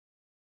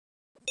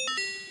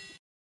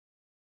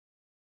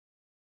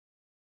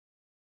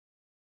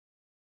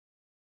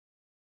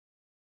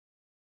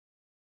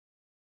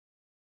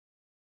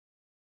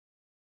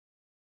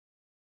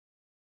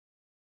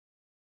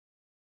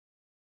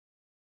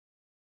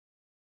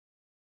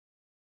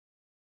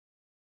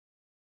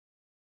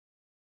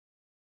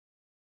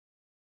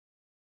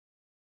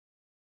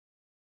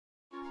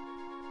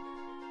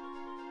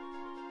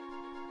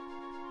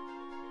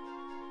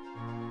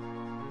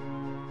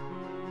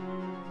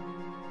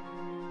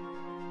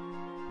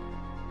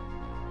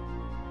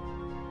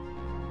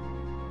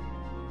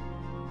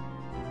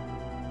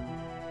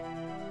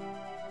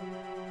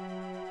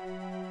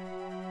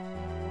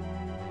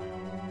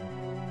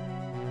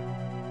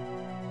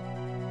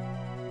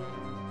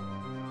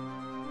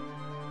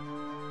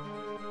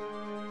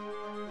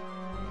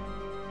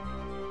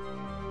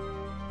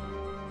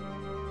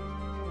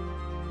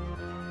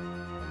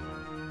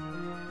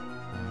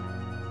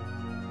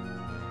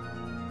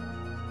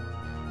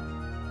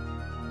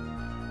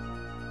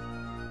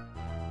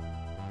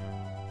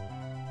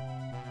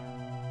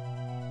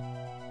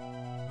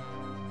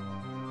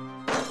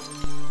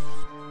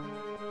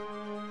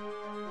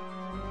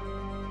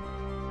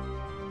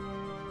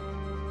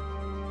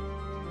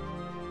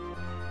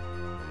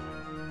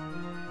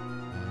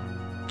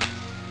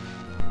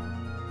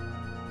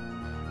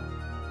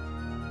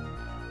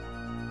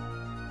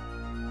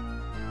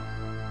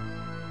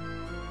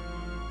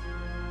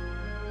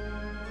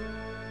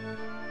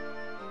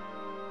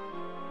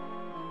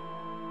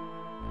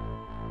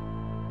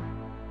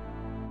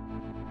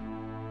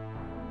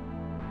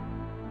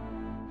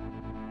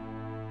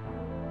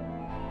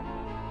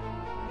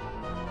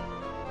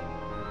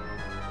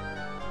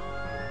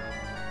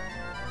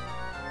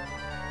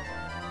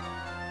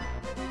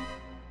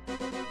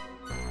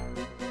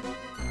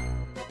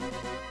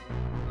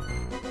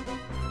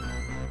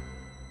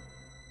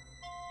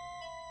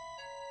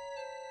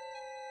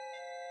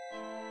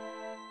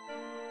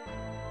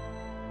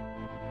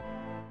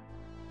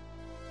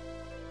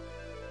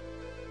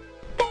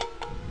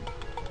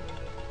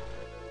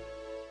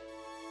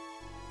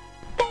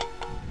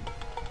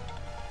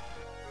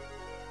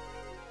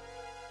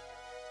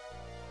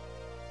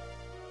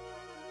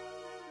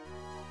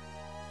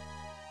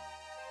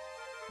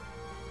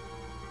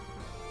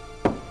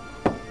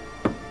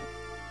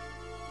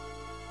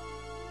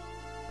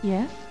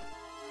Yes?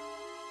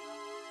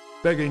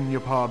 Begging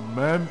your pardon,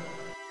 ma'am.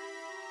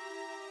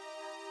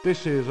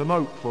 This is a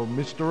note from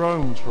Mr.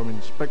 Holmes from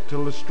Inspector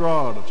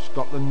Lestrade of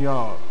Scotland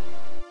Yard.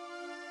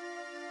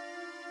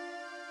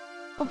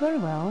 Oh, very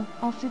well.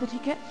 I'll see that he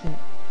gets it.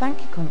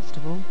 Thank you,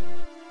 Constable.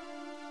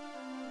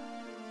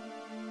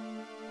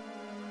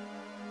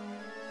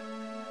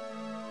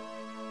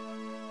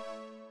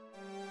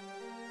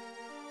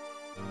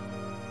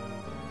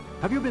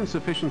 Have you been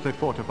sufficiently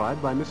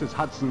fortified by Mrs.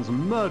 Hudson's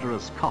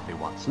murderous coffee,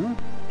 Watson,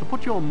 to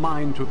put your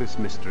mind to this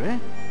mystery?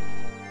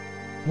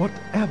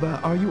 Whatever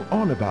are you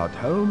on about,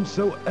 Holmes,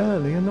 so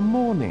early in the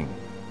morning?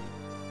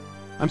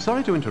 I'm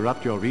sorry to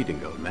interrupt your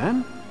reading, old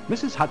man.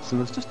 Mrs. Hudson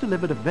has just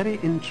delivered a very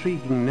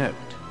intriguing note.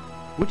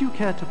 Would you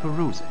care to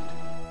peruse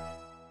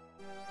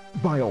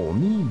it? By all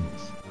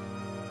means.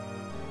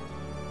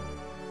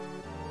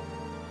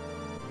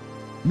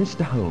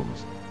 Mr.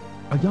 Holmes,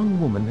 a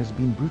young woman has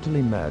been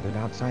brutally murdered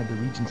outside the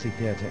Regency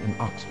Theatre in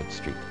Oxford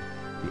Street.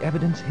 The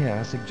evidence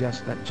here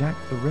suggests that Jack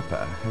the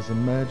Ripper has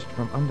emerged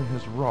from under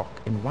his rock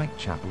in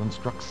Whitechapel and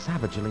struck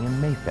savagely in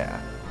Mayfair.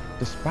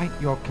 Despite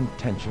your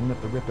contention that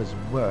the Ripper's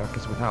work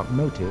is without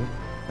motive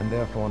and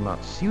therefore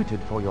not suited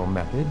for your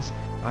methods,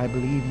 I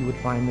believe you would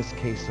find this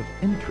case of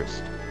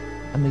interest,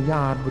 and the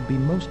Yard would be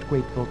most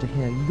grateful to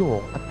hear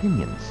your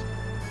opinions.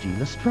 G.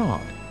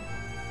 Lestrade.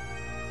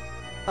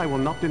 I will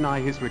not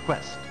deny his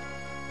request,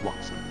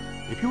 Watson.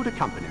 If you would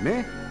accompany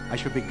me, I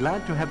should be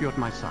glad to have you at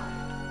my side.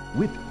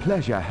 With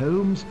pleasure,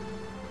 Holmes.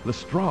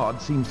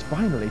 Lestrade seems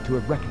finally to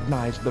have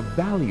recognized the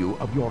value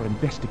of your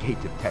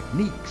investigative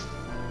techniques.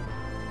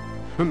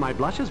 My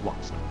blushes,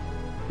 Watson.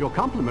 Your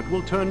compliment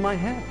will turn my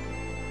head.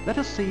 Let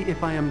us see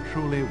if I am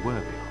truly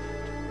worthy.